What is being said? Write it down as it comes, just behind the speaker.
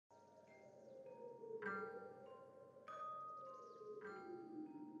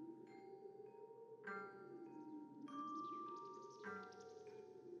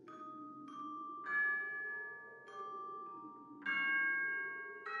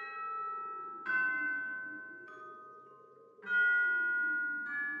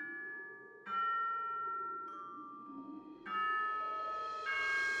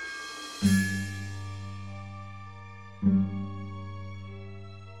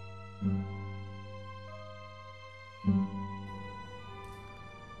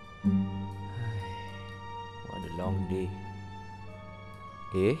today.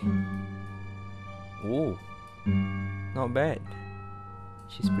 Eh? Oh, not bad.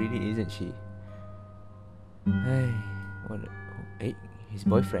 She's pretty, isn't she? Hey, what? Hey, his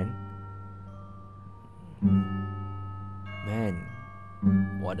boyfriend. Man,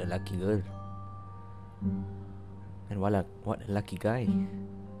 what a lucky girl. And what a lucky guy.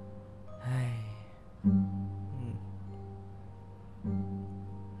 Hey.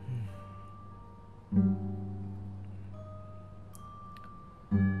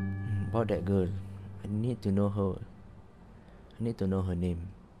 About that girl, I need to know her. I need to know her name.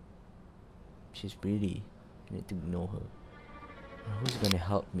 She's pretty. I need to know her. Who's gonna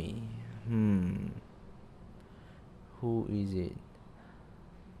help me? Who is it?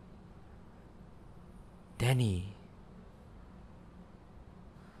 Denny.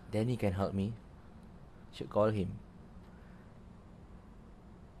 Denny can help me. Should call him.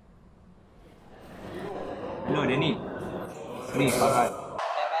 Hello, Denny. Me, Farhan.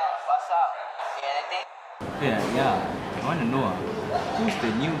 Hey man, what's up? Need anything? Yeah. I want to know who's the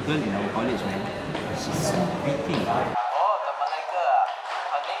new girl in our college, man? She's so pretty. Oh, the Malay girl.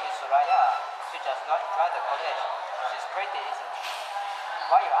 Her name is Suraya. She just got joined the college. She's pretty, isn't she?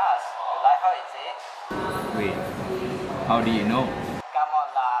 Why you ask? You like her, is it? Wait, how do you know? Come on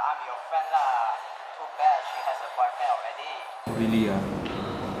lah, I'm your friend lah. Too bad she has a boyfriend already. Really,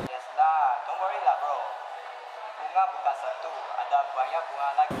 Yes lah, don't worry lah bro. Bunga bukan satu, ada banyak bunga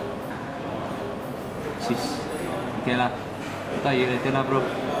lagi. Sis. Okay lah. Talk you later lah, bro.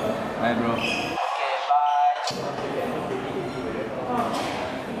 Bye, bro. Okay, bye.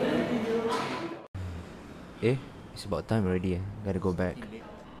 It's about time already. Gotta go back.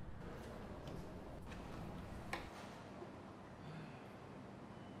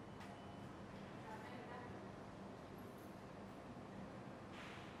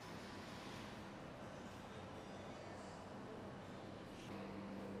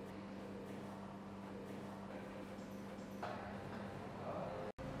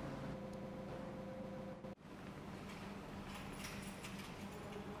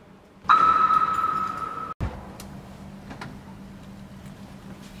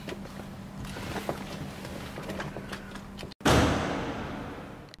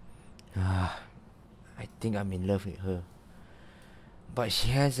 I think I'm in love with her. But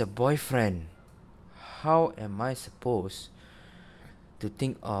she has a boyfriend. How am I supposed to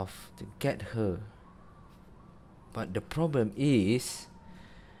think of to get her? But the problem is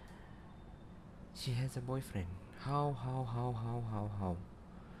she has a boyfriend. How?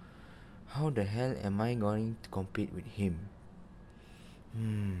 How the hell am I going to compete with him?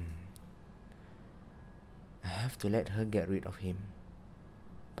 I have to let her get rid of him.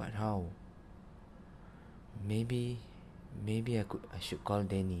 But how? Maybe I should call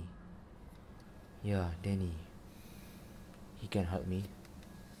Denny. Yeah, Denny. He can help me.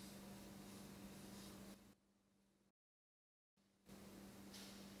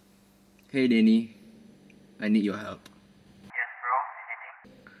 Hey, Denny. I need your help. Yes bro,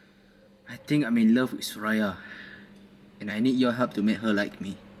 anything? I think I'm in love with Suraya. And I need your help to make her like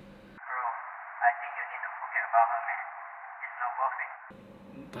me. Bro, I think you need to forget about her man. It's not worth it.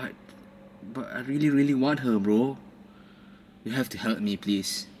 But I really want her, bro. You have to help me,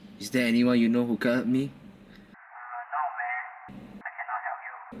 please. Is there anyone you know who can help me? No man, I cannot help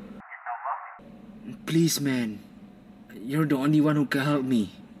you. It's not worth it. Please, man. You're the only one who can help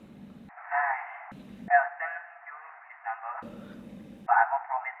me. I'll send you his number, but I won't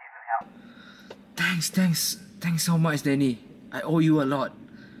promise he will help. Thanks so much, Denny. I owe you a lot.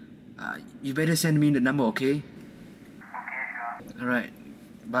 You better send me the number, okay? Okay, sure. Alright.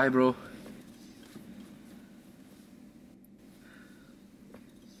 Bye, bro.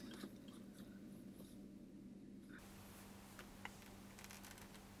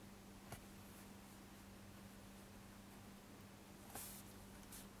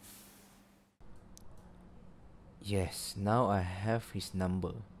 Yes, now I have his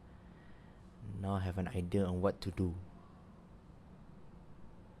number. Now I have an idea on what to do.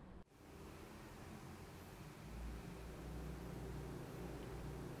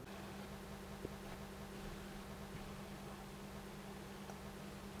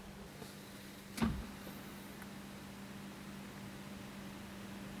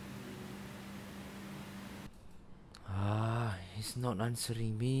 He's not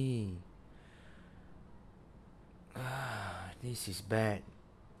answering me. This is bad.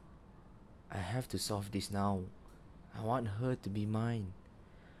 I have to solve this now. I want her to be mine.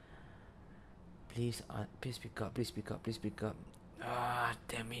 Please pick up. Please pick up.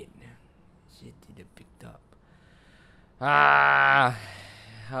 Damn it. She didn't pick up. How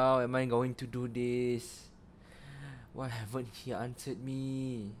am I going to do this? Why haven't he answered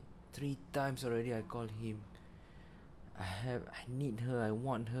me? 3 times already I called him. I need her, I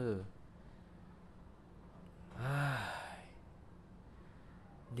want her.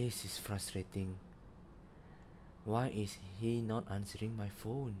 This is frustrating. Why is he not answering my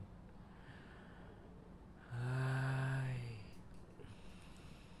phone? I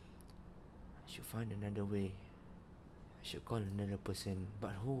should find another way. I should call another person.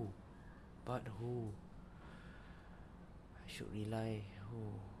 But who? I should rely.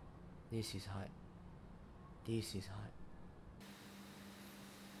 Oh, this is hard.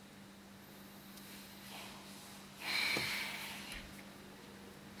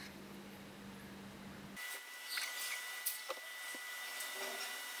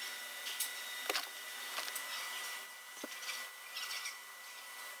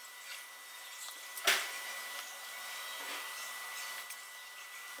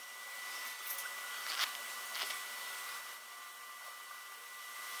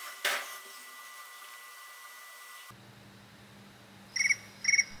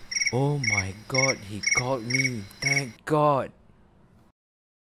 Oh my god, he called me. Thank God.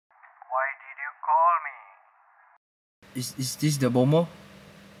 Why did you call me? Is this the Momo?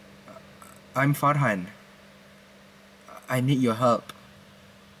 I'm Farhan. I need your help.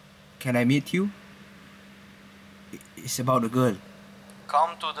 Can I meet you? It's about a girl.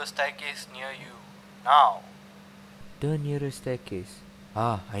 Come to the staircase near you, now. The nearest staircase.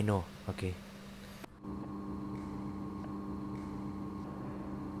 Ah, I know. Okay.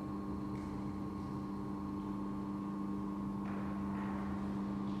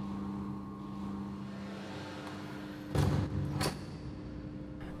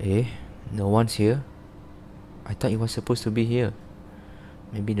 No one's here. I thought it was supposed to be here.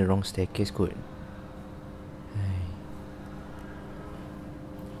 Maybe the wrong staircase code.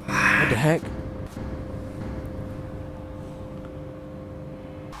 What the heck?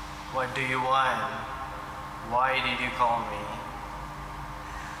 What do you want? Why did you call me?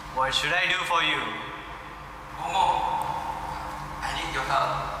 What should I do for you? Momo, I need your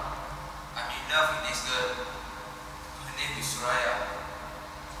help. I'm in love with this girl. Her name is Suraya.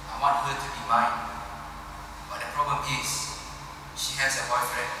 I want her to be mine. But the problem is, she has a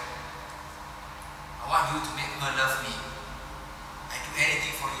boyfriend. I want you to make her love me. I do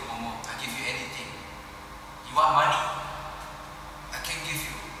anything for you, Momo. I give you anything. You want money? I can give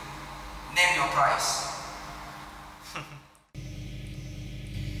you. Name your price. I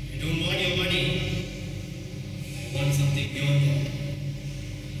don't want your money. I want something beyond that.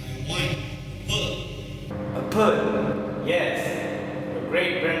 I want a pearl. A pearl? Yes. Your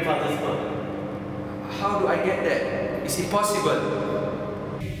great-grandfather's pearl. How do I get that? It's impossible.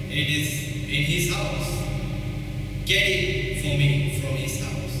 It is in his house. Get it for me from his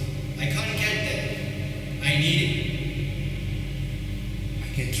house. I can't get that. I need it. I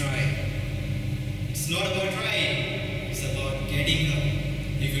can try. It's not about trying. It's about getting her.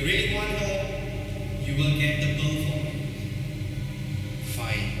 If you really want her, you will get the pearl for me.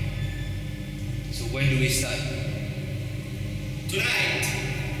 Fine. So when do we start? Tonight,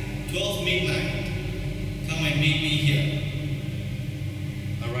 12 midnight. Come and meet me here.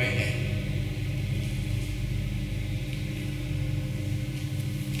 Alright then.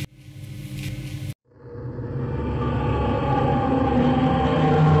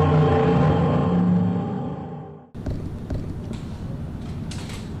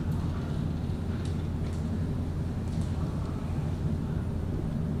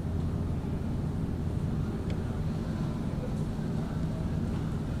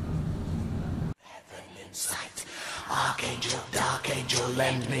 Sight. Archangel, dark angel,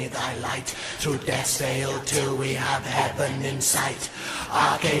 lend me thy light. Through death's veil till we have heaven in sight.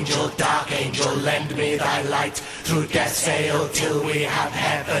 Archangel, dark angel, lend me thy light. Through death's veil till we have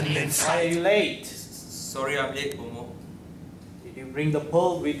heaven in Are sight. you late? Sorry I'm late, Momo. Did you bring the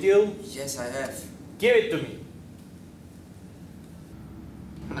pearl with you? Yes, I have. Give it to me.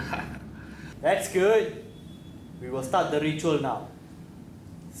 That's good. We will start the ritual now.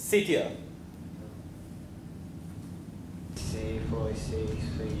 Sit here.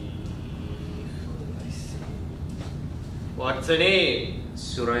 What's her name?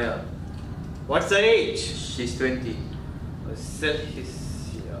 Suraya. What's her age? She's 20.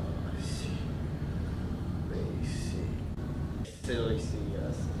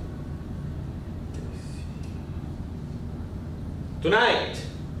 Tonight,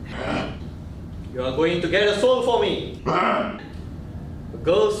 you are going to get a soul for me. A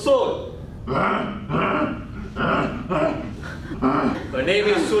girl's soul. Her name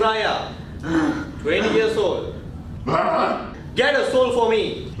is Suraya. 20 years old. Get a soul for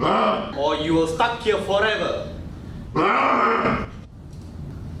me, or you will stuck here forever.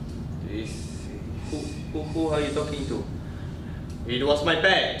 Who are you talking to? It was my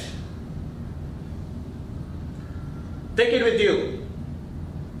pet. Take it with you.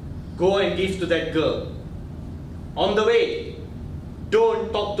 Go and give to that girl. On the way,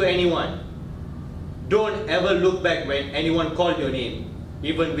 don't talk to anyone. Don't ever look back when anyone called your name,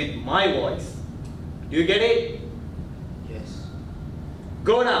 even with my voice. Do you get it? Yes.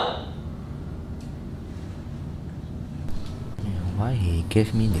 Go now. Why he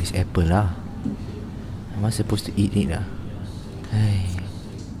gave me this apple lah? Am I supposed to eat it lah? Hey.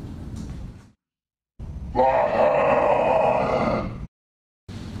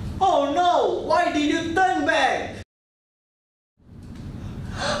 Oh no! Why did you turn back?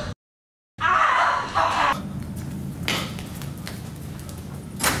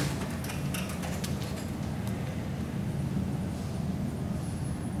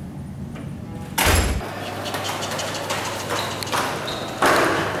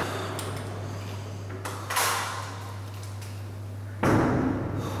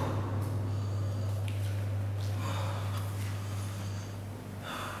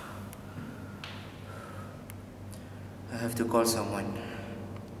 I have to call someone.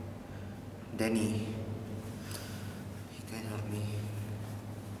 Denny. He can help me.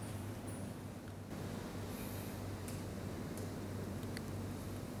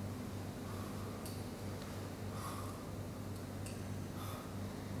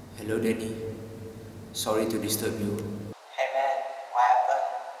 Hello, Denny. Sorry to disturb you. Hey man, what happened?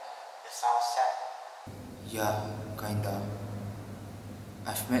 You sound sad. Yeah, kinda.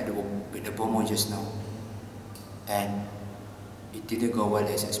 I've met with the Bomo just now. And it didn't go well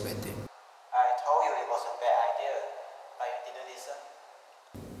as expected. I told you it was a bad idea, but you didn't listen.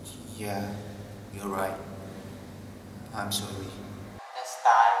 Yeah, you're right. I'm sorry. Next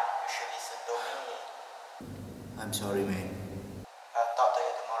time, you should listen to me. I'm sorry, man. I'll talk to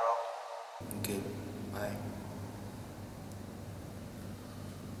you tomorrow. Okay, bye.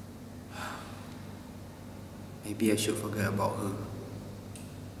 Maybe I should forget about her.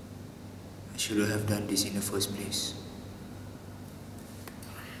 I shouldn't have done this in the first place.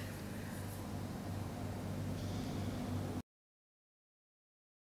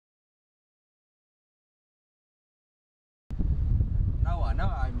 Now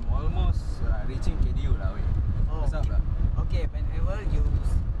I'm almost reaching KDU lah. Oh, What's up lah? okay, whenever you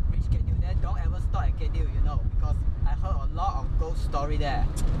reach KDU there, don't ever stop at KDU, you know, because I heard a lot of ghost story there.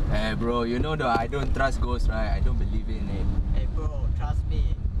 Hey bro, you know that I don't trust ghosts, right? I don't believe in it. Hey bro, trust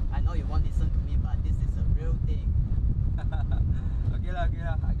me. I know you won't listen to me, but this is a real thing. Okay lah.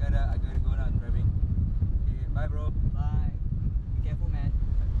 I gotta go now. I'm driving. Okay, bye bro. Bye. Be careful, man.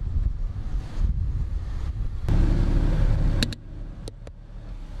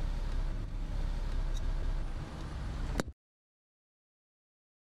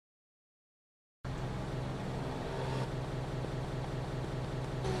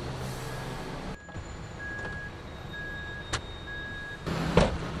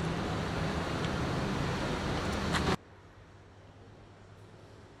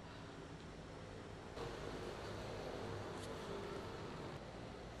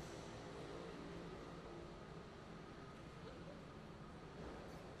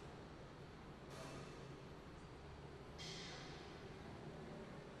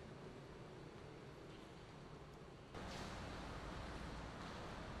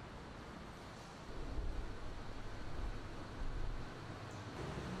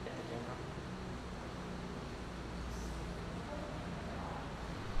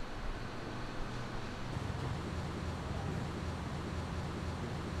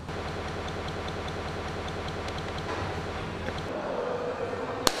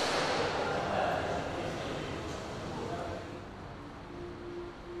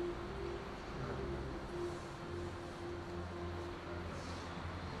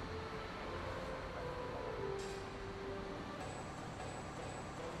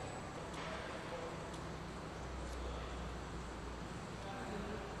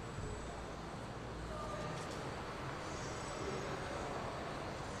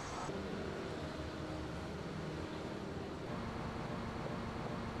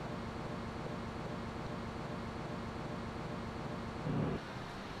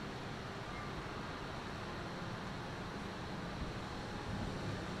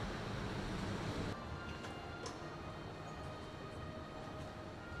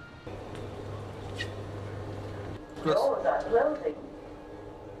 Doors are closing.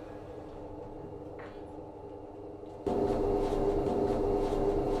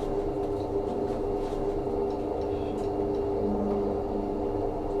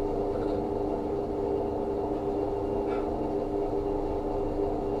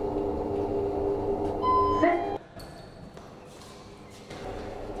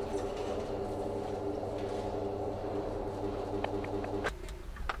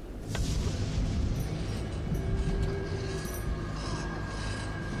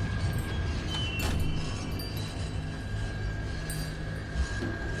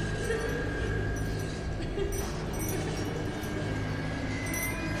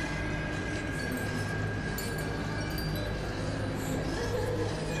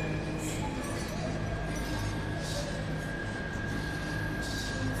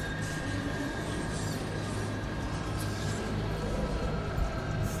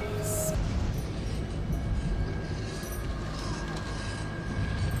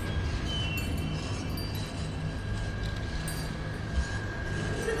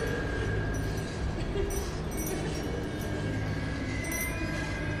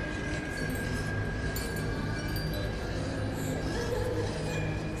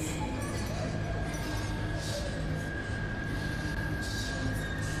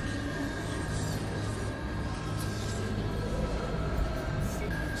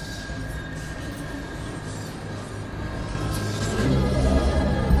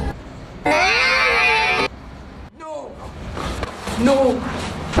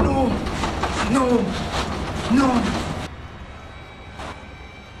 No.